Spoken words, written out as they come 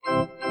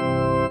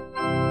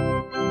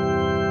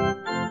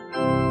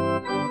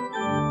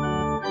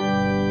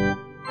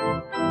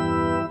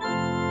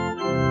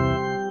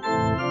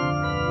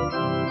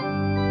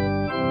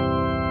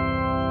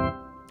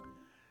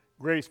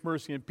Grace,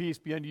 mercy, and peace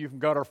be unto you from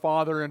God our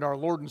Father and our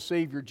Lord and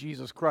Savior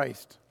Jesus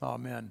Christ.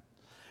 Amen.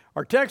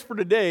 Our text for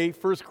today,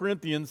 1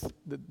 Corinthians,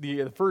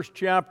 the first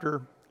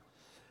chapter,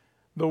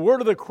 the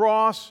word of the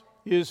cross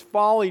is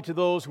folly to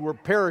those who are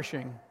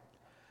perishing,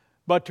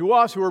 but to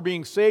us who are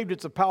being saved,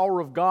 it's the power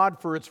of God,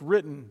 for it's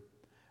written,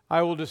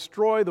 I will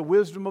destroy the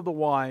wisdom of the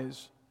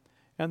wise,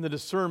 and the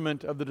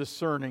discernment of the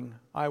discerning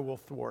I will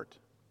thwart.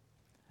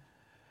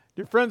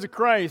 Dear friends of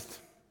Christ,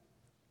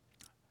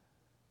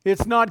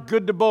 it's not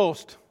good to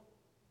boast.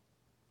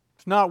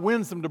 It's not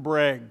winsome to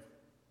brag.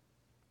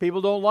 People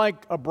don't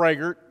like a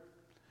braggart.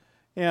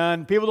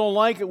 And people don't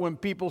like it when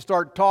people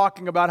start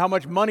talking about how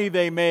much money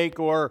they make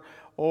or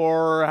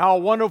how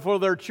wonderful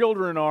their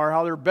children are,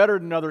 how they're better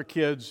than other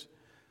kids.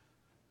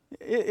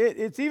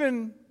 It's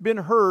even been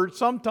heard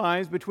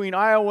sometimes between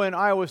Iowa and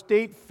Iowa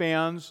State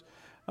fans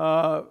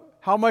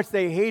how much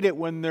they hate it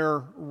when their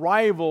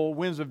rival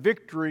wins a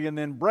victory and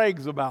then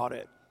brags about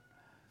it.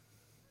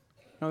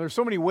 Now, there's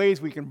so many ways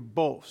we can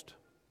boast.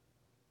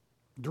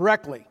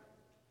 Directly,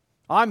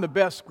 I'm the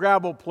best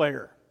Scrabble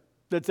player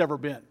that's ever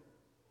been.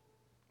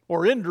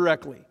 Or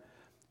indirectly,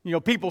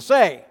 people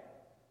say,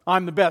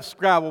 I'm the best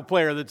Scrabble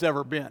player that's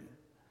ever been.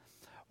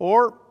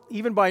 Or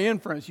even by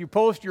inference, you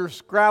post your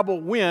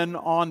Scrabble win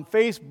on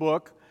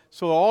Facebook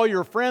so all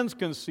your friends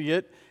can see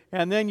it,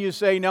 and then you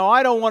say, now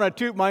I don't want to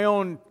toot my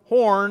own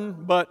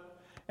horn,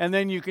 and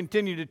then you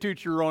continue to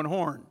toot your own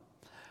horn.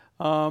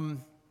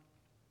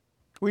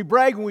 We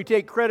brag when we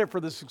take credit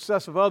for the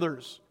success of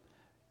others.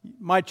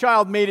 My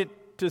child made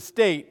it to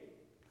state.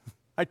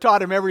 I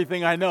taught him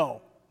everything I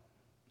know.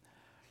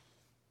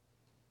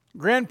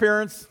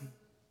 Grandparents,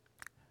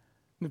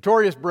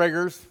 notorious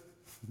braggers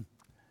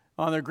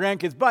on their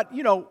grandkids, but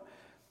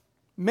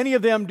many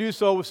of them do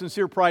so with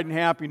sincere pride and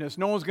happiness.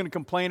 No one's going to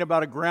complain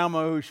about a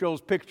grandma who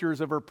shows pictures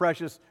of her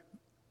precious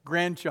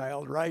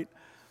grandchild, right?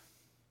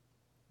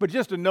 But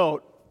just a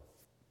note,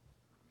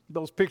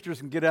 those pictures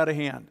can get out of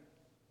hand.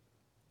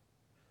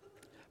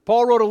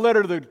 Paul wrote a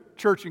letter to the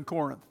church in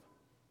Corinth.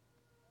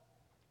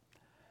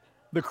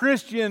 The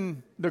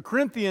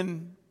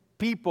Corinthian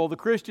people, the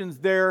Christians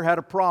there, had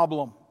a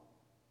problem.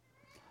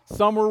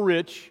 Some were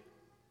rich.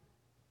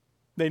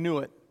 They knew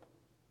it.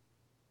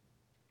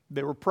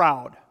 They were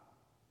proud.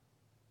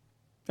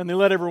 And they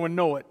let everyone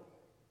know it.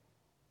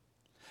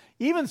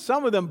 Even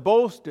some of them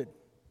boasted.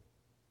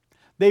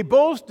 They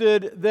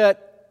boasted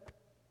that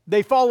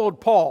they followed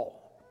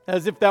Paul,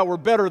 as if that were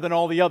better than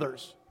all the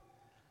others.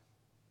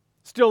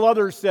 Still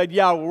others said,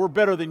 yeah, well, we're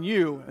better than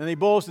you. And they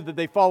boasted that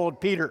they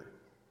followed Peter.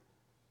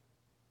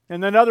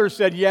 And then others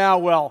said, yeah,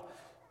 well,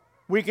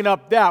 we can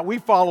up that. We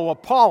follow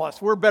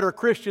Apollos. We're better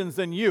Christians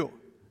than you.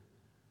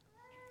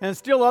 And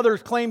still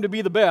others claimed to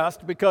be the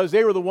best because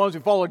they were the ones who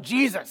followed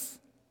Jesus.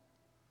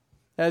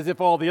 As if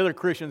all the other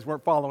Christians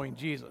weren't following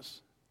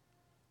Jesus.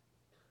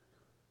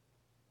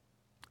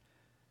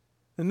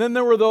 And then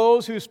there were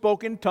those who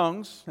spoke in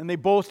tongues, and they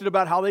boasted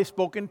about how they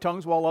spoke in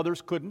tongues while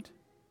others couldn't.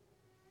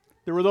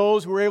 There were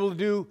those who were able to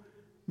do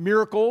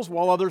miracles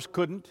while others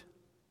couldn't.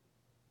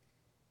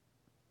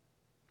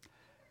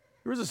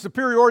 There was a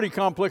superiority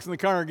complex in the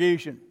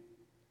congregation.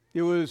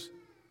 It was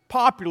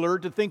popular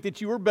to think that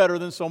you were better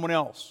than someone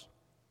else.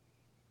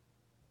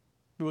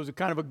 It was a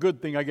kind of a good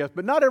thing, I guess.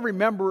 But not every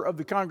member of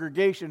the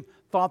congregation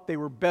thought they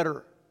were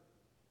better.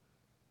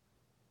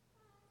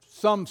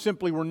 Some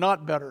simply were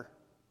not better.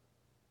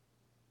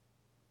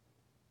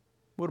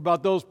 What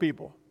about those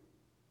people?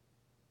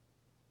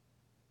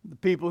 The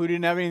people who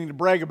didn't have anything to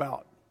brag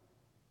about.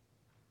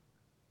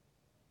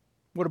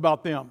 What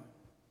about them?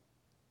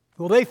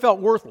 Well, they felt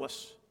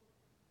worthless.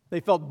 They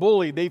felt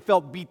bullied. They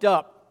felt beat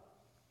up.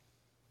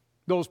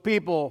 Those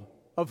people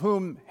of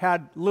whom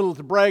had little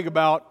to brag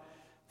about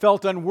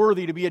felt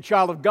unworthy to be a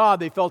child of God.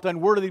 They felt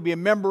unworthy to be a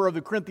member of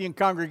the Corinthian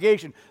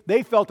congregation.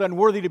 They felt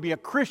unworthy to be a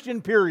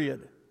Christian,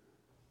 period.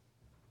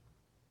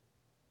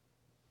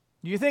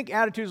 Do you think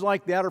attitudes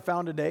like that are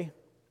found today?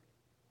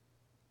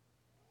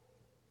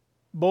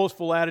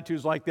 Boastful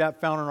attitudes like that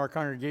found in our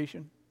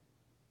congregation?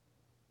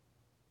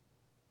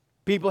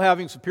 People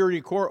having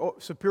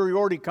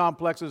superiority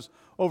complexes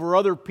over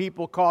other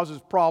people causes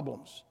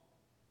problems.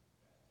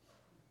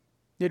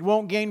 It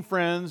won't gain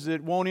friends.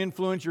 It won't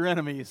influence your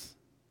enemies.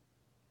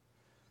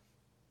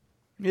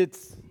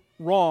 It's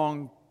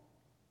wrong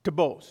to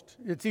boast.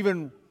 It's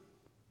even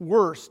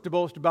worse to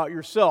boast about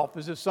yourself,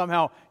 as if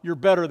somehow you're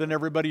better than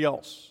everybody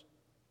else.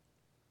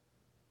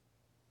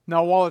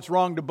 Now, while it's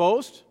wrong to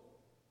boast,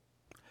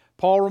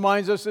 Paul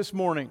reminds us this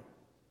morning,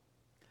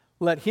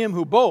 let him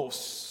who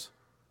boasts,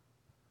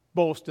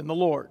 boast in the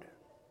Lord.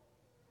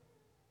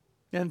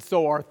 And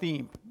so our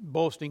theme,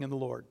 boasting in the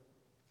Lord.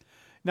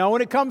 Now,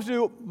 when it comes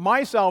to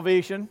my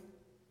salvation,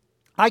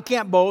 I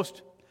can't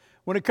boast.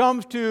 When it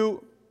comes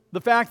to the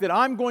fact that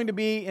I'm going to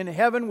be in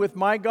heaven with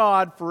my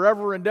God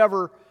forever and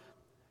ever,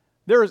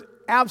 there is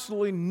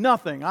absolutely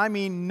nothing, I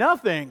mean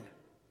nothing,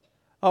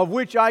 of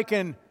which I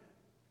can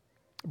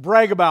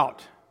brag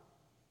about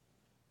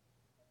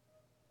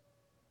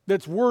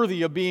that's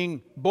worthy of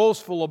being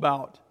boastful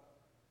about.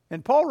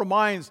 And Paul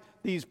reminds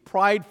these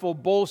prideful,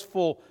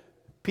 boastful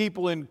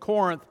people in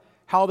Corinth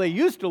how they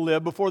used to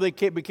live before they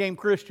became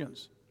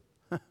Christians.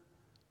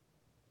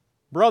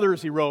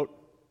 Brothers, he wrote,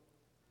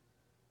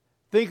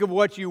 think of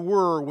what you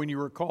were when you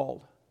were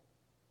called.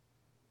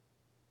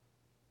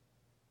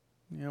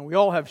 You know, we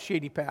all have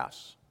shady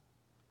pasts.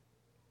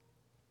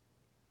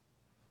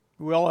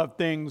 We all have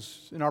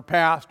things in our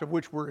past of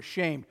which we're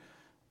ashamed,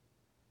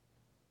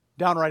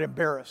 downright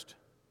embarrassed.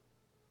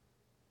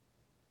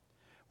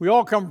 We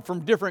all come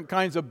from different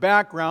kinds of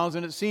backgrounds,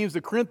 and it seems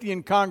the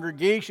Corinthian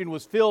congregation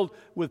was filled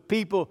with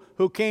people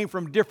who came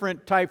from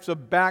different types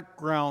of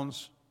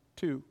backgrounds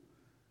too.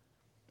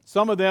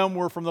 Some of them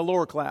were from the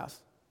lower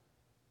class,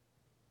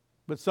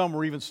 but some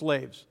were even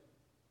slaves,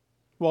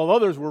 while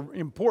others were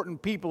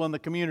important people in the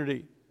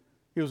community.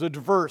 It was a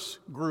diverse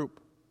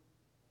group.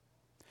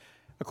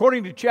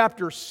 According to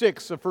chapter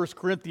 6 of 1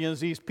 Corinthians,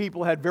 these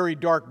people had very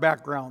dark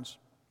backgrounds.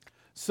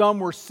 Some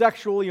were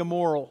sexually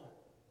immoral.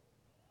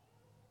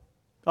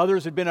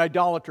 Others had been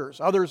idolaters.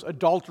 Others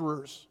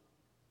adulterers.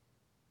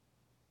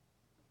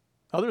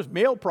 Others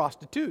male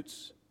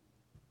prostitutes.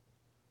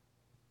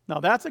 Now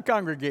that's a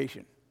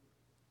congregation.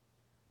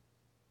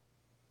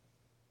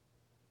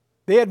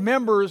 They had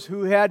members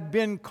who had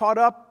been caught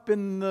up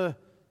in the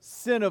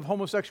sin of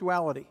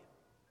homosexuality.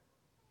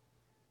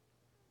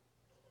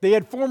 They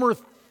had former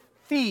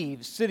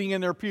thieves sitting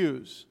in their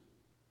pews.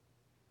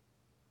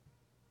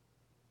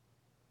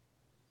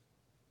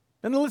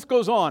 And the list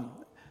goes on.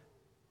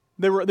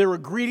 They were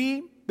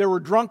greedy, there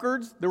were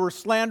drunkards, there were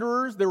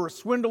slanderers, there were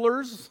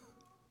swindlers.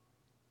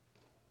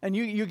 And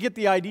you get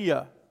the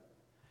idea.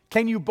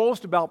 Can you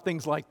boast about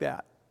things like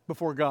that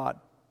before God?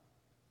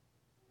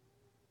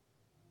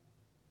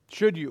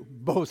 Should you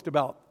boast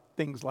about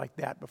things like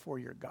that before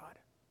your God?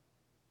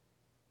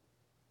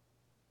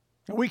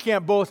 And we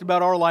can't boast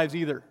about our lives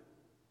either.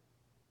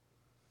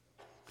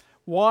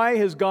 Why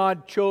has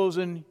God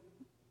chosen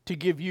to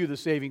give you the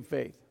saving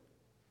faith?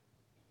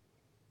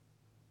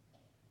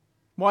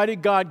 Why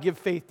did God give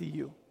faith to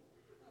you?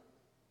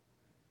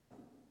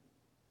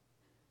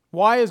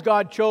 Why has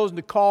God chosen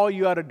to call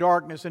you out of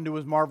darkness into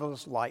His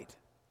marvelous light?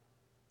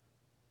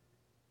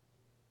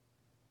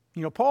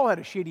 You know, Paul had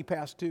a shady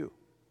past too.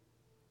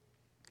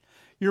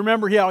 You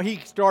remember how he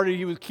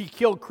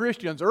killed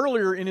Christians.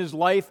 Earlier in his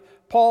life,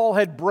 Paul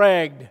had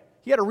bragged.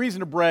 He had a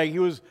reason to brag. He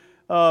was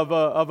of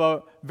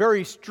a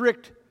very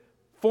strict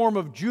form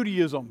of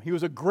Judaism. He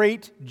was a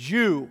great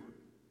Jew,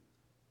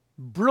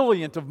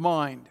 brilliant of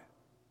mind.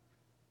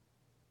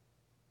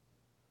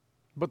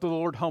 But the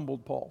Lord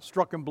humbled Paul,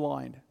 struck him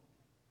blind,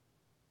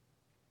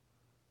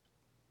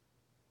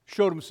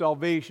 showed him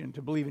salvation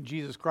to believe in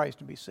Jesus Christ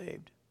and be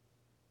saved.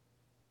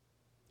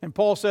 And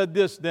Paul said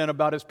this then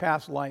about his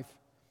past life.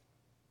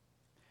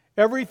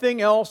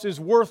 Everything else is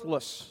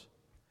worthless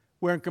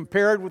when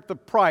compared with the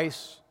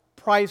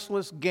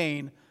priceless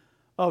gain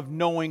of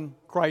knowing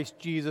Christ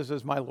Jesus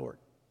as my Lord.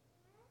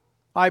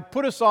 I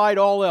put aside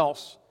all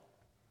else,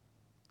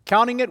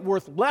 counting it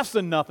worth less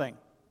than nothing,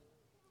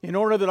 in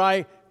order that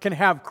I can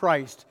have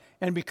Christ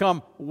and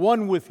become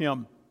one with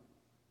Him,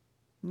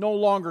 no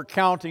longer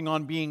counting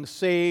on being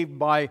saved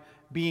by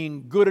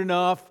being good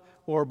enough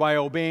or by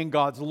obeying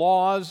God's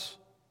laws,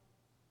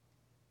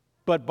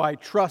 but by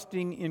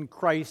trusting in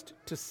Christ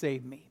to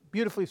save me.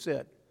 Beautifully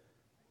said.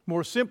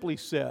 More simply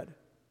said,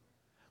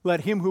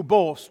 let him who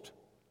boasts,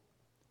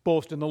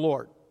 boast in the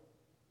Lord.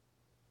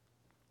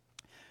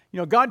 You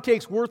know, God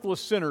takes worthless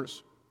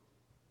sinners,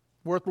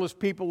 worthless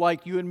people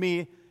like you and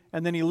me,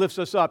 and then He lifts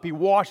us up. He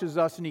washes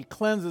us and He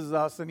cleanses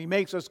us and He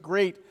makes us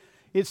great.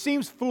 It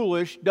seems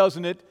foolish,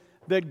 doesn't it,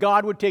 that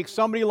God would take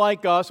somebody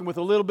like us and with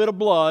a little bit of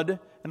blood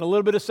and a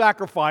little bit of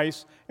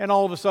sacrifice, and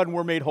all of a sudden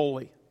we're made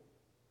holy.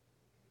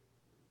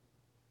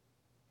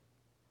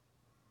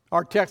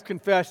 Our text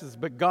confesses,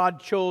 but God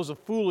chose the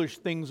foolish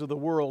things of the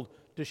world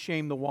to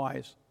shame the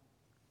wise.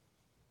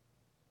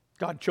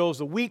 God chose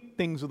the weak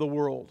things of the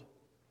world,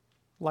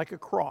 like a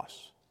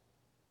cross,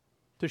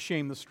 to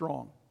shame the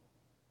strong.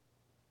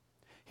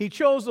 He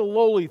chose the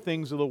lowly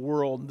things of the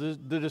world,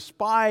 the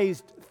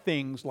despised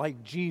things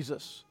like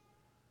Jesus,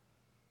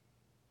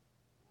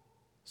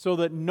 so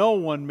that no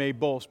one may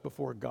boast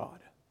before God.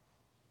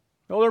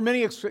 Well, there are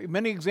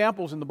many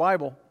examples in the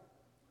Bible.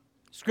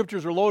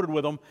 Scriptures are loaded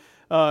with them.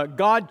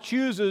 God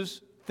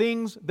chooses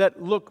things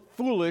that look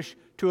foolish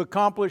to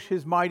accomplish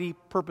His mighty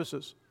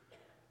purposes.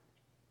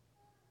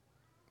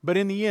 But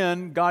in the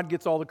end, God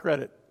gets all the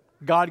credit.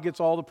 God gets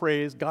all the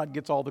praise. God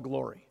gets all the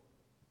glory.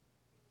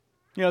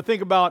 You know,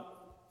 think about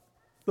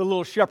the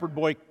little shepherd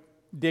boy,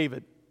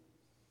 David.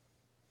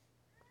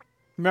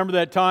 Remember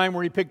that time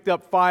where he picked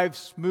up 5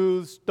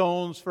 smooth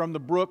stones from the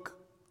brook?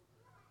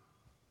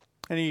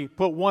 And he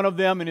put one of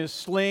them in his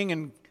sling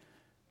and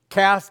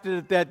cast it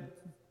at that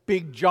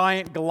big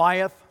giant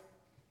Goliath.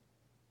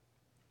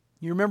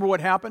 You remember what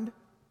happened?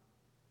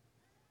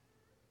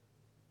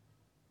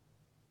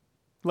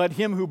 Let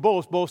him who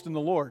boasts, boast in the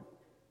Lord.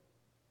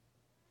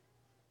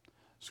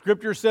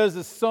 Scripture says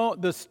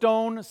the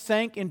stone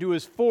sank into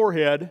his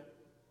forehead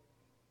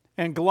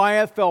and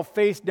Goliath fell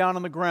face down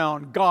on the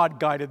ground. God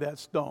guided that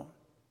stone.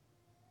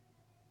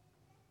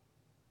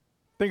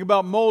 Think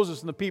about Moses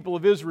and the people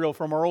of Israel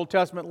from our Old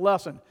Testament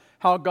lesson,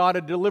 how God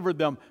had delivered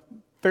them.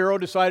 Pharaoh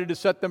decided to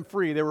set them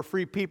free. They were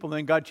free people.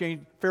 Then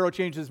Pharaoh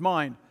changed his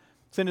mind,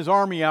 sent his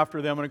army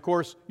after them. And of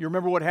course, you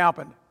remember what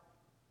happened.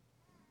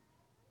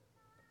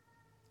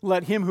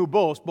 Let him who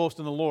boasts, boast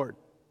in the Lord.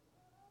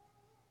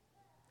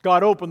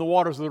 God opened the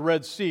waters of the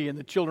Red Sea, and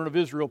the children of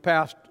Israel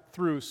passed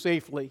through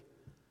safely.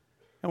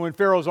 And when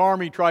Pharaoh's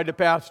army tried to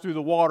pass through,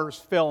 the waters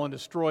fell and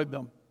destroyed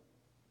them.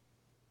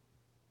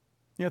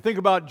 Think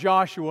about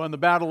Joshua and the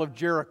Battle of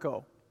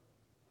Jericho.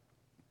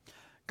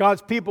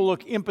 God's people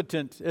look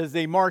impotent as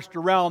they marched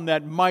around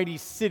that mighty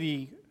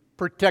city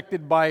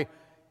protected by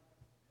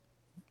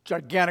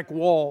gigantic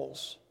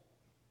walls.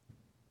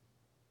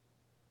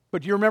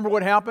 But do you remember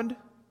what happened?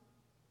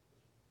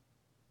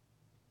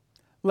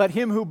 Let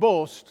him who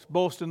boasts,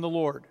 boast in the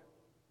Lord.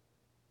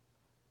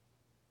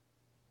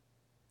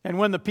 And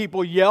when the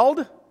people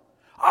yelled,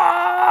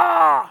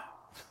 "Ah!"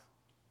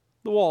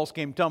 the walls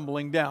came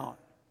tumbling down.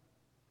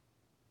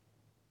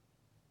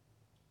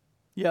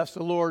 Yes,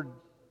 the Lord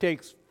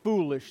takes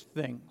foolish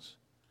things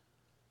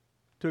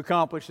to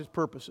accomplish His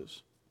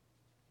purposes.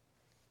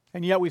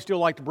 And yet we still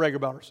like to brag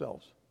about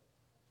ourselves,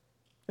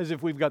 as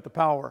if we've got the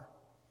power.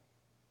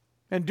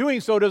 And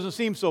doing so doesn't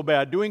seem so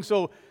bad. Doing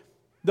so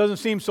doesn't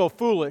seem so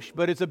foolish.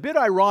 But it's a bit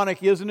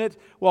ironic, isn't it?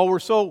 While we're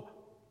so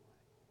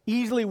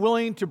easily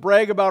willing to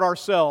brag about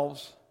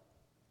ourselves,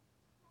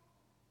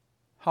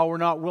 how we're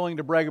not willing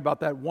to brag about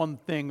that one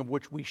thing of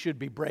which we should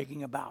be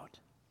bragging about.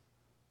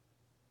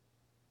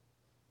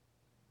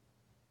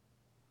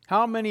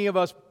 How many of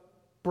us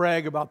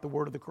brag about the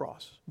word of the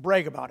cross?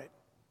 Brag about it.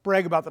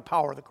 Brag about the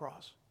power of the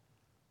cross.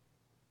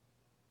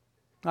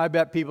 I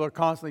bet people are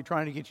constantly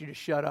trying to get you to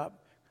shut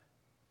up.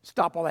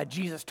 Stop all that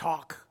Jesus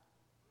talk.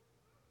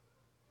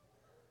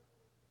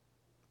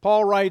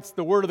 Paul writes,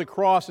 the word of the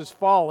cross is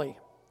folly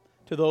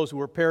to those who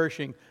are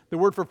perishing. The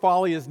word for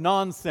folly is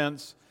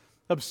nonsense,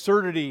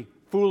 absurdity,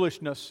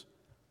 foolishness.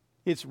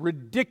 It's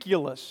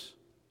ridiculous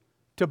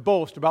to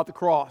boast about the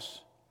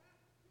cross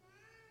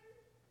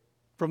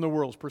from the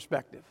world's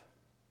perspective.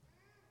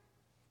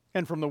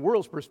 And from the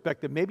world's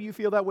perspective, maybe you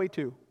feel that way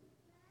too.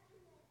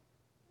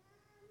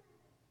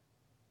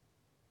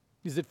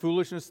 Is it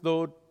foolishness,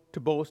 though,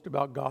 to boast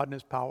about God and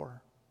His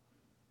power?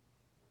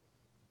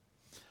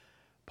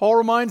 Paul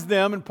reminds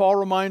them, and Paul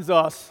reminds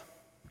us,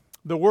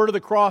 the word of the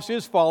cross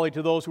is folly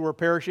to those who are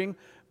perishing,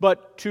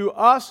 but to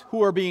us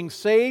who are being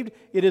saved,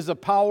 it is the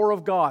power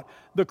of God.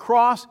 The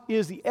cross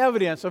is the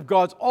evidence of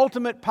God's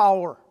ultimate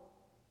power.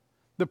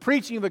 The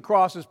preaching of the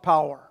cross is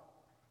power.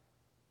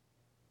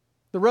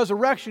 The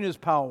resurrection is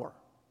power.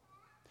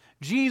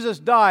 Jesus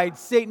died,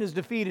 Satan is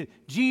defeated.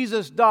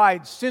 Jesus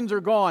died, sins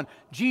are gone.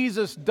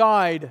 Jesus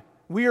died,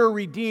 we are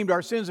redeemed.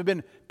 Our sins have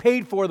been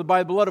paid for by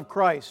the blood of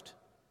Christ.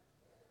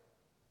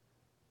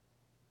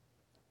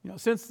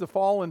 Since the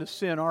fall into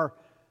sin, our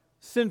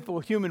sinful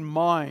human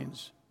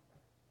minds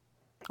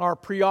are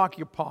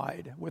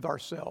preoccupied with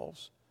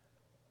ourselves.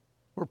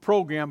 We're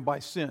programmed by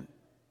sin.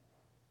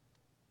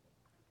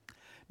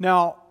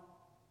 Now,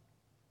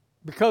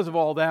 because of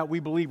all that, we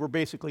believe we're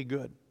basically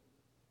good.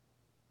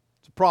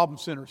 It's a problem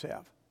sinners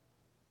have.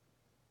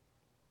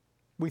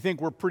 We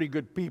think we're pretty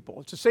good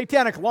people. It's a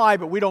satanic lie,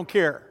 but we don't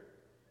care.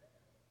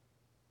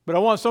 But I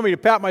want somebody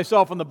to pat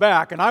myself on the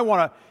back, and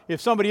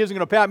if somebody isn't going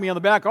to pat me on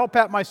the back, I'll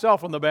pat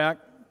myself on the back.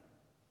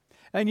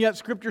 And yet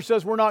Scripture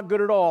says we're not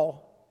good at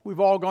all. We've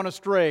all gone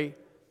astray.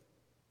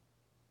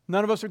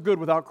 None of us are good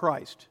without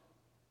Christ.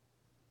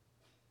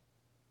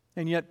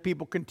 And yet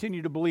people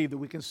continue to believe that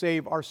we can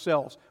save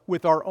ourselves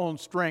with our own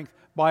strength,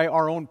 by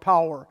our own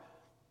power.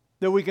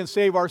 That we can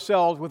save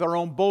ourselves with our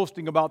own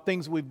boasting about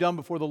things we've done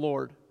before the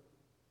Lord.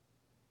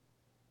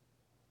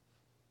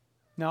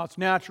 Now, it's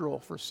natural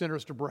for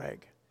sinners to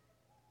brag.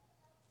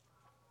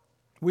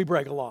 We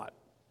brag a lot.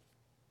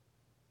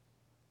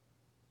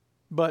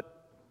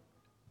 But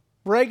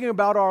bragging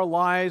about our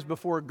lives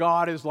before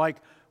God is like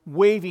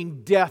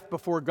waving death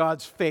before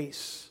God's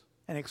face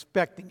and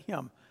expecting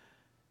Him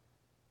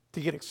to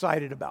get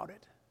excited about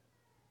it.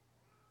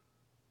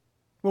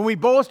 When we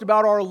boast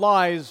about our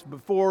lives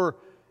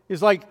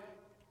is like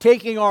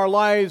taking our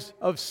lives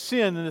of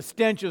sin and the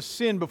stench of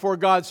sin before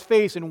God's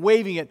face and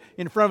waving it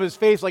in front of His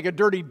face like a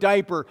dirty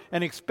diaper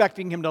and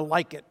expecting Him to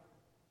like it.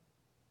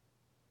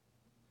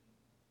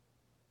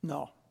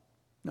 No.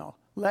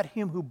 Let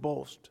him who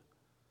boasts,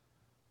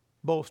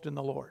 boast in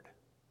the Lord.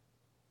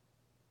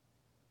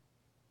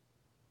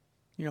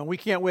 We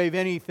can't wave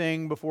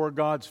anything before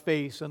God's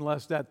face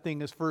unless that thing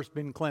has first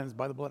been cleansed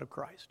by the blood of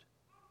Christ.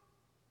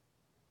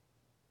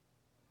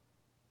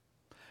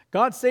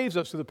 God saves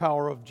us through the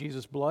power of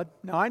Jesus' blood.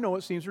 Now, I know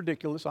it seems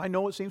ridiculous. I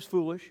know it seems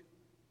foolish.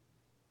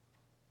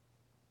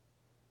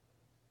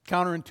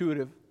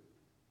 Counterintuitive.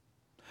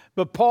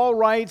 But Paul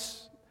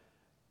writes,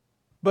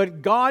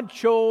 but God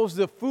chose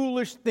the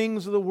foolish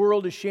things of the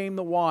world to shame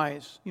the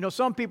wise.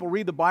 Some people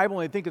read the Bible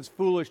and they think it's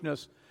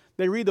foolishness.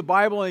 They read the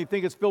Bible and they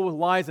think it's filled with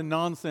lies and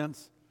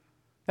nonsense.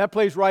 That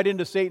plays right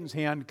into Satan's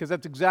hand, because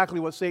that's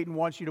exactly what Satan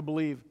wants you to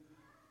believe.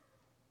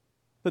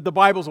 That the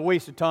Bible's a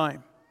waste of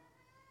time.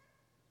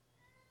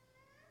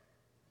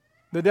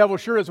 The devil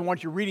sure doesn't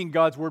want you reading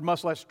God's Word,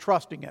 much less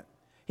trusting it.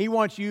 He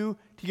wants you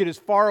to get as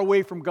far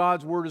away from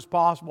God's Word as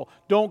possible.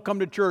 Don't come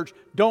to church.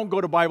 Don't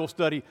go to Bible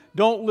study.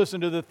 Don't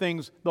listen to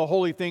the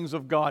holy things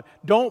of God.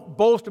 Don't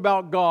boast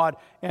about God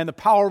and the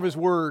power of His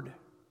Word.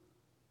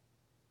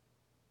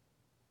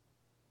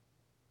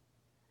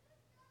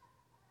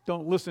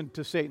 Don't listen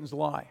to Satan's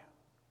lie.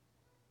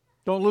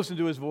 Don't listen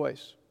to his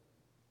voice.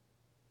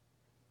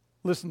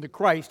 Listen to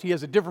Christ. He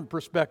has a different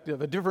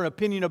perspective, a different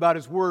opinion about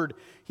His Word.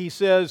 He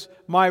says,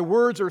 my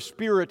words are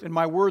spirit and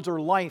my words are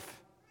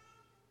life.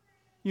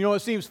 You know,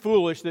 it seems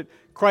foolish that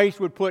Christ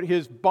would put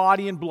His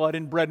body and blood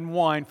in bread and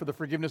wine for the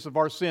forgiveness of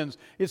our sins.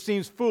 It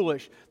seems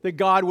foolish that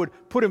God would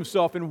put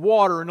Himself in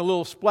water and a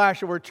little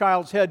splash over a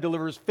child's head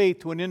delivers faith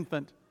to an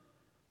infant.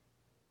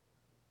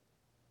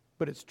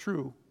 But it's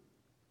true.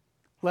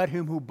 Let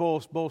him who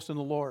boasts, boast in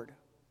the Lord.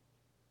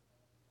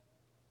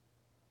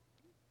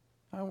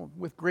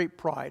 With great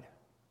pride,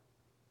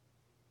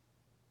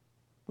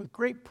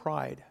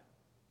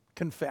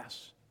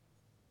 confess.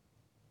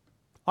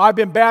 I've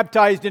been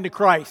baptized into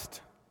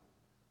Christ.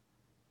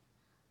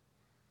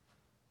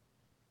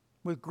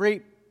 With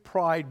great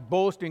pride,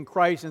 boast in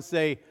Christ and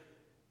say,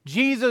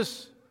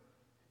 Jesus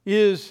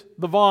is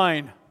the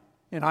vine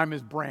and I'm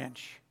His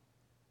branch.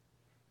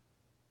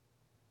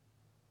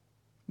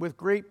 With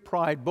great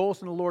pride,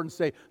 boast in the Lord and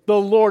say, the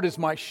Lord is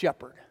my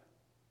shepherd.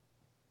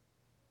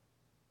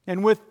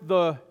 And with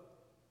the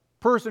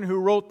person who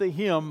wrote the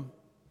hymn,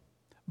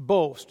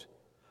 boast.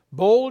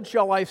 Bold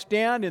shall I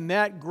stand in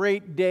that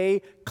great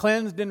day,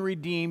 cleansed and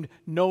redeemed,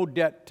 no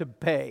debt to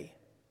pay.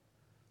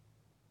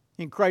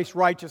 In Christ's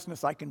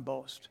righteousness I can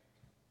boast.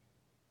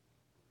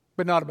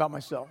 But not about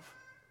myself,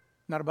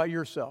 not about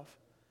yourself.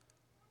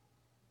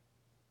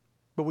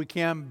 But we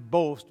can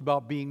boast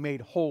about being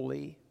made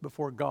holy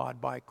before God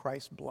by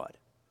Christ's blood.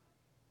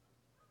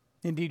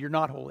 Indeed, you're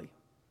not holy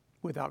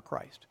without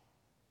Christ.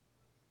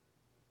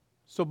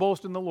 So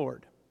boast in the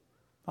Lord.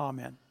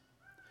 Amen.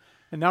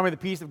 And now may the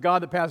peace of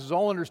God that passes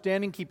all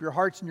understanding keep your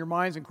hearts and your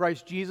minds in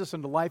Christ Jesus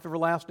unto life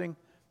everlasting.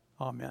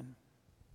 Amen.